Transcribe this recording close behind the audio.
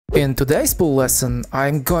In today's pool lesson,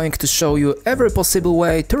 I'm going to show you every possible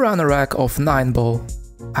way to run a rack of 9 ball.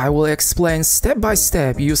 I will explain step by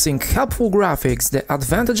step using helpful graphics the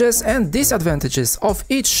advantages and disadvantages of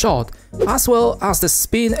each shot, as well as the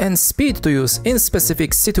spin and speed to use in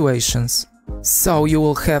specific situations. So you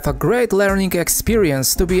will have a great learning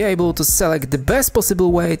experience to be able to select the best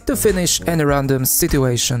possible way to finish any random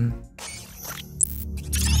situation.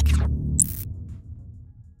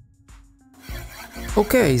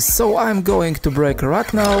 Okay, so I'm going to break a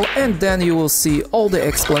rack now, and then you will see all the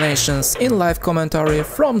explanations in live commentary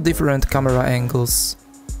from different camera angles.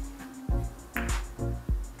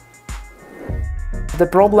 The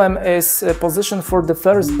problem is position for the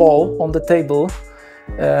first ball on the table,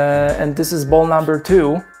 and this is ball number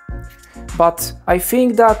 2. But I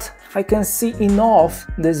think that I can see enough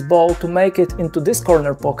this ball to make it into this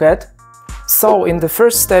corner pocket. So in the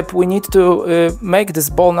first step we need to make this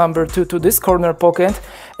ball number 2 to this corner pocket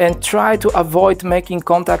and try to avoid making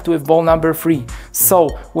contact with ball number 3. So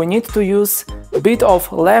we need to use a bit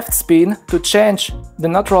of left spin to change the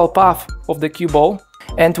natural path of the cue ball,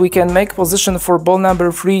 and we can make position for ball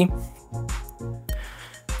number 3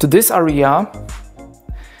 to this area,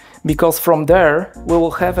 because from there we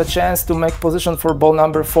will have a chance to make position for ball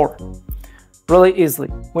number 4. Really easily.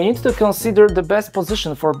 We need to consider the best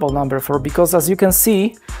position for ball number 4, because as you can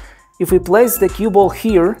see, if we place the cue ball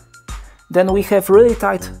here, then we have really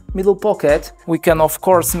tight middle pocket. We can of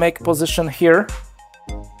course make position here,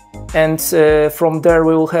 and from there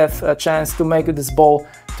we will have a chance to make this ball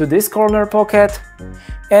to this corner pocket,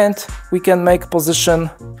 and we can make position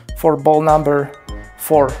for ball number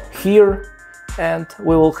 4 here, and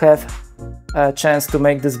we will have a chance to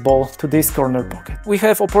make this ball to this corner pocket. We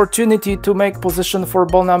have opportunity to make position for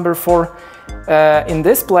ball number 4 in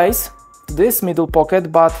this place, this middle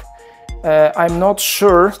pocket, but I'm not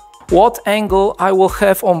sure what angle I will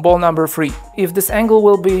have on ball number 3. If this angle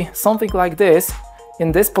will be something like this,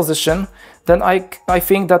 in this position, then I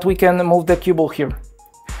think that we can move the cue ball here.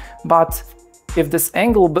 But if this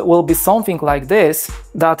angle will be something like this,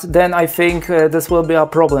 then I think this will be a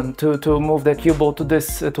problem to move the cue ball to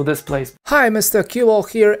this place. Hi, Mr. Cue Ball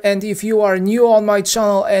here, and if you are new on my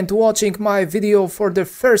channel and watching my video for the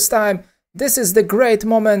first time, this is the great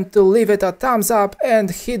moment to leave it a thumbs up and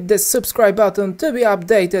hit the subscribe button to be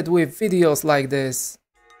updated with videos like this.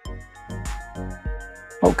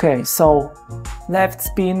 Okay, so left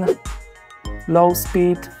spin, low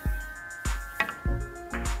speed.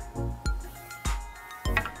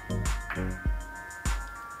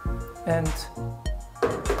 And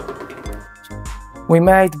we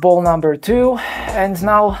made ball number 2, and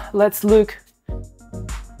now let's look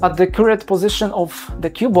at the current position of the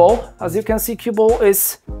cue ball. As you can see, cue ball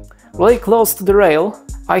is really close to the rail.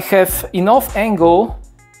 I have enough angle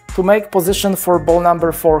to make position for ball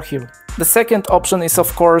number 4 here. The second option is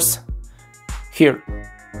of course here.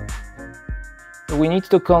 We need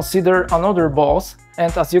to consider another balls,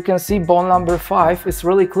 and as you can see, ball number 5 is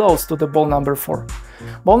really close to the ball number 4.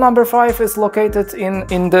 Ball number 5 is located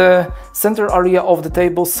in the center area of the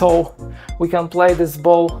table, so we can play this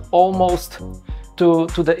ball almost to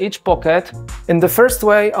the each pocket. In the first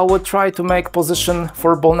way, I would try to make position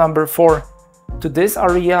for ball number 4 to this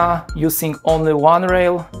area using only one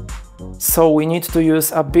rail. So we need to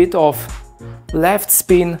use a bit of left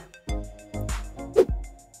spin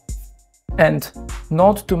and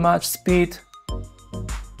not too much speed.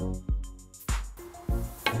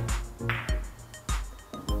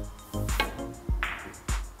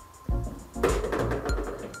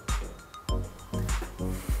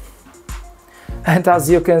 And as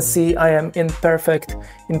you can see, I am in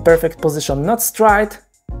perfect position, not straight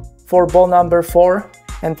for ball number 4.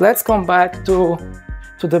 And let's come back to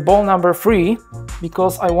the ball number 3,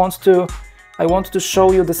 because I want to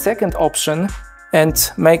show you the second option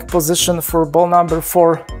and make position for ball number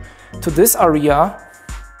 4 to this area.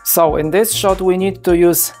 So in this shot we need to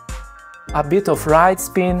use a bit of right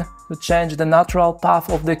spin to change the natural path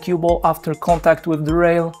of the cue ball after contact with the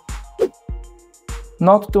rail.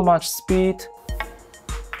 Not too much speed.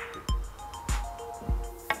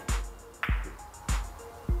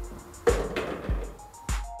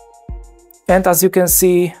 And as you can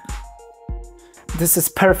see, this is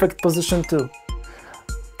perfect position too.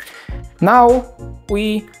 Now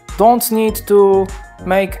we don't need to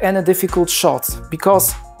make any difficult shots,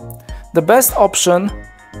 because the best option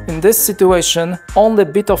in this situation, only a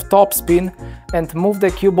bit of top spin and move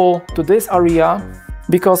the cue ball to this area,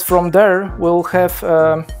 because from there we'll have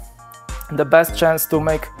the best chance to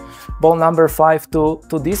make ball number 5 to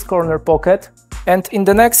this corner pocket. And in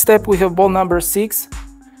the next step we have ball number 6.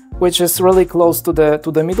 which is really close to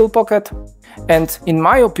the middle pocket. And in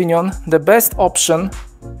my opinion, the best option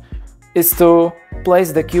is to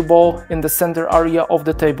place the cue ball in the center area of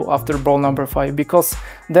the table after ball number 5, because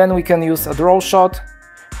then we can use a draw shot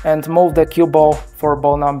and move the cue ball for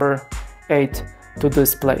ball number 8 to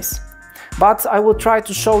this place. But I will try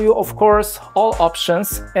to show you, of course, all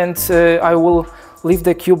options, and I will leave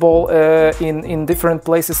the cue ball in different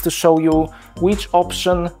places to show you which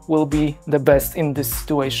option will be the best in this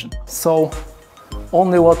situation. So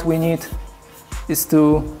only what we need is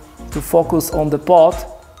to focus on the pot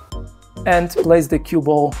and place the cue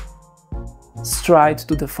ball straight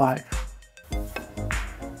to the 5.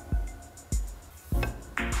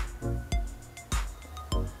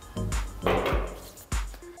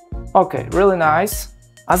 Okay, really nice.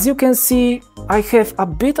 As you can see, I have a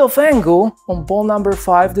bit of angle on ball number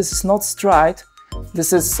 5. This is not straight.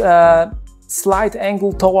 This is a slight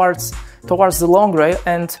angle towards the long rail,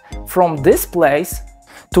 and from this place,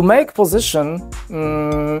 to make position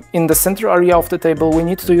in the center area of the table, we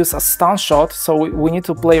need to use a stance shot. So we need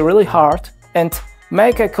to play really hard and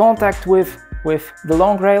make a contact with the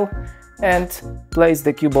long rail and place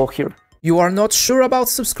the cue ball here. You are not sure about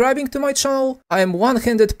subscribing to my channel? I am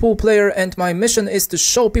one-handed pool player, and my mission is to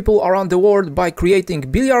show people around the world by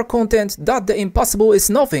creating billiard content that the impossible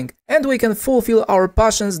is nothing, and we can fulfill our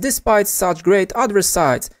passions despite such great adverse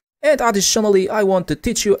sides. And additionally, I want to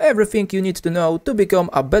teach you everything you need to know to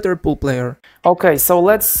become a better pool player. Okay, so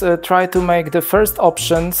let's try to make the first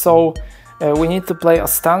option. So we need to play a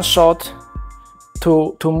stance shot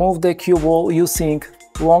to move the cue ball using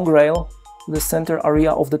long rail, the center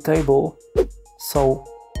area of the table. So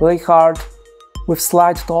really hard with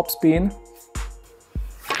slight top spin.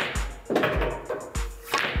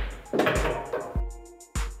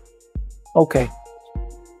 Okay.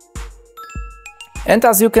 And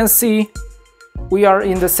as you can see, we are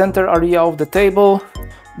in the center area of the table,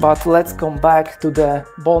 but let's come back to the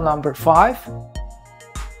ball number 5.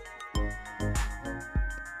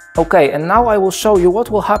 Okay, and now I will show you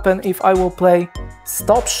what will happen if I will play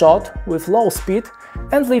stop shot with low speed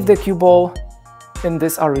and leave the cue ball in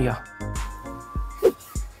this area.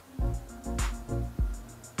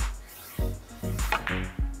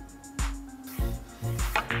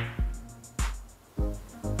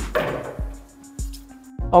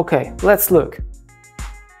 Okay, let's look.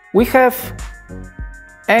 We have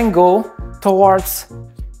angle towards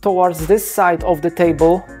this side of the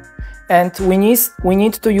table, and we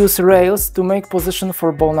need to use rails to make position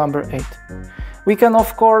for ball number 8. We can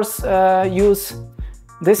of course use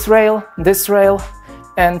this rail,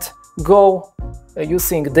 and go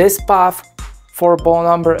using this path for ball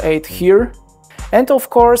number 8 here. And of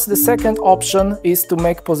course the second option is to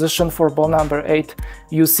make position for ball number 8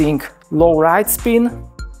 using low right spin,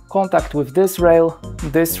 contact with this rail,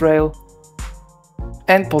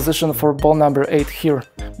 and position for ball number 8 here.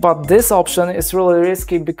 But this option is really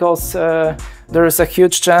risky because there is a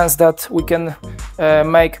huge chance that we can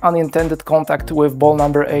make unintended contact with ball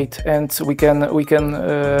number 8, and we can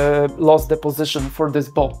lose the position for this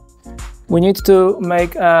ball. We need to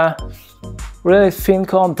make a really thin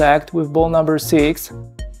contact with ball number 6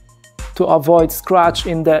 to avoid scratch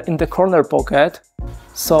in the corner pocket.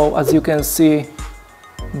 So as you can see,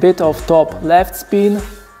 bit of top left spin,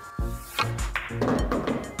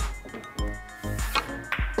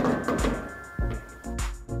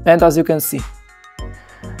 and as you can see,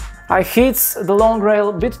 I hit the long rail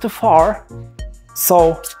a bit too far.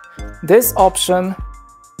 So this option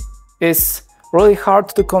is really hard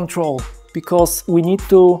to control because we need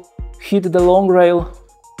to hit the long rail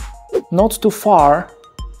not too far,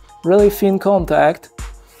 really thin contact.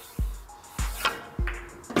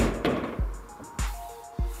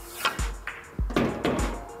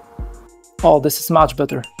 Oh, this is much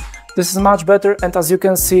better. This is much better, and as you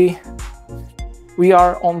can see, we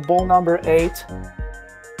are on ball number 8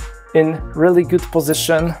 in really good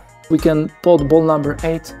position. We can pot ball number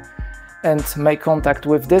 8 and make contact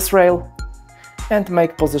with this rail and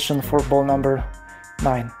make position for ball number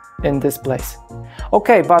 9 in this place.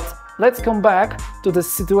 Okay, but let's come back to the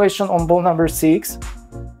situation on ball number 6,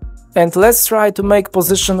 and let's try to make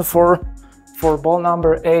position for ball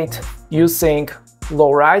number 8 using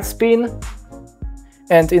low right spin.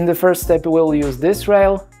 And in the first step we'll use this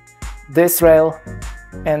rail,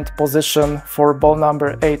 and position for ball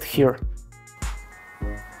number 8 here.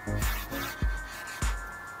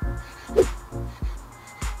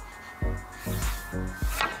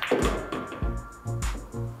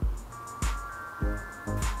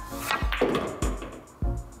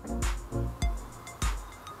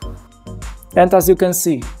 And as you can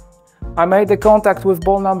see, I made the contact with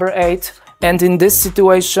ball number 8 And in this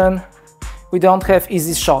situation, we don't have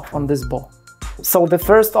easy shot on this ball. So the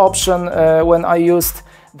first option when I used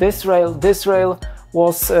this rail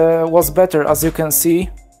was better, as you can see.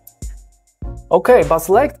 Okay, but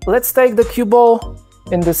let's take the cue ball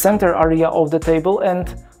in the center area of the table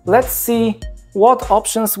and let's see what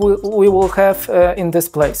options we will have in this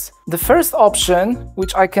place. The first option,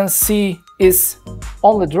 which I can see, is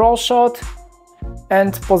only draw shot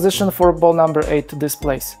and position for ball number 8 to this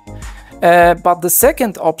place. But the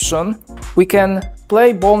second option, we can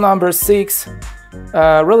play ball number 6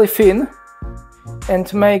 really thin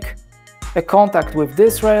and make a contact with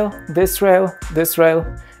this rail, this rail, this rail,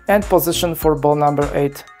 and position for ball number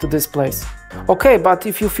 8 to this place. Okay, but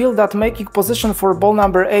if you feel that making position for ball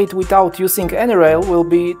number 8 without using any rail will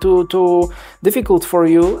be too difficult for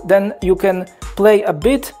you, then you can play a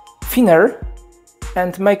bit thinner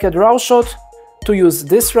and make a draw shot to use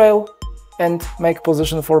this rail and make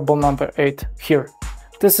position for ball number 8 here.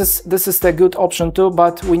 This is the good option too,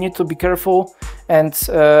 but we need to be careful and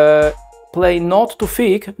play not too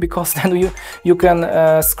thick, because then you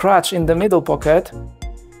can scratch in the middle pocket.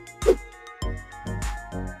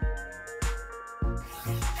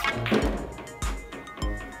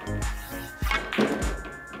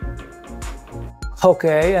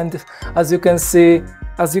 Okay, and as you can see,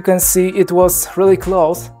 it was really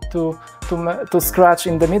close to scratch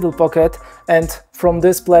in the middle pocket, and from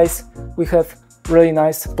this place we have really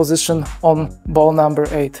nice position on ball number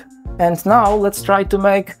 8. And now let's try to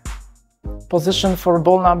make position for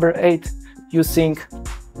ball number 8 using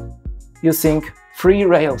 3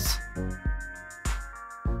 rails.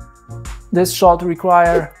 This shot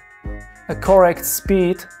requires a correct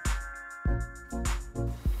speed.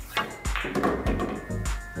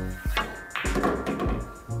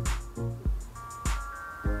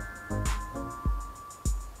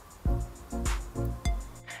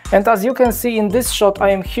 And as you can see in this shot, I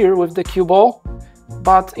am here with the cue ball,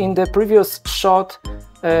 but in the previous shot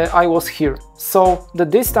I was here. So the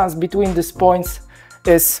distance between these points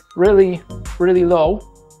is really low.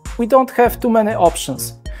 We don't have too many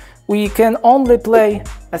options. We can only play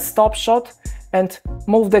a stop shot and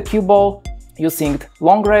move the cue ball using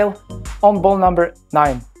long rail on ball number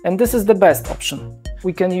 9. And this is the best option.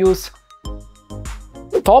 We can use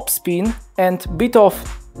top spin and bit of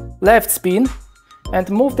left spin and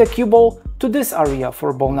move the cue ball to this area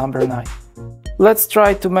for ball number 9. Let's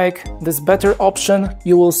try to make this better option.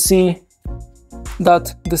 You will see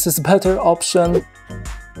that this is better option.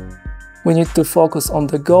 We need to focus on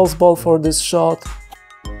the ghost ball for this shot.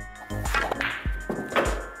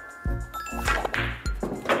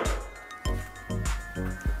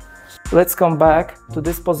 Let's come back to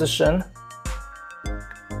this position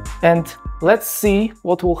and let's see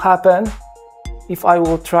what will happen if I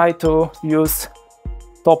will try to use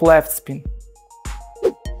top left spin.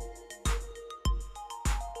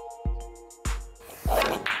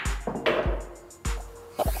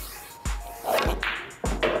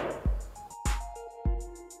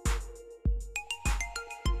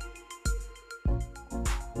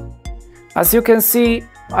 As you can see,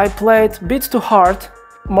 I played a bit too hard,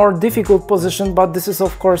 more difficult position, but this is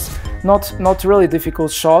of course not really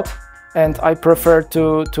difficult shot, and I prefer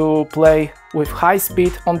to play with high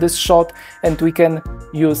speed on this shot, and we can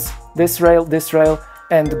use this rail,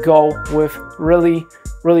 and go with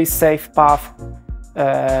really safe path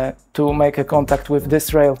to make a contact with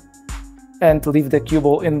this rail and leave the cue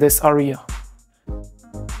ball in this area.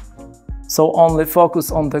 So only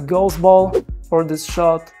focus on the ghost ball for this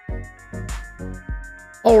shot.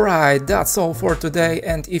 Alright, that's all for today,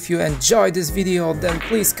 and if you enjoyed this video, then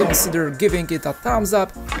please consider giving it a thumbs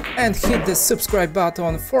up and hit the subscribe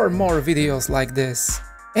button for more videos like this.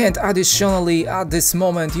 And additionally, at this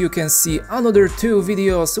moment you can see another 2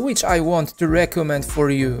 videos which I want to recommend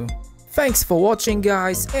for you. Thanks for watching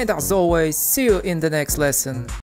guys, and as always, see you in the next lesson.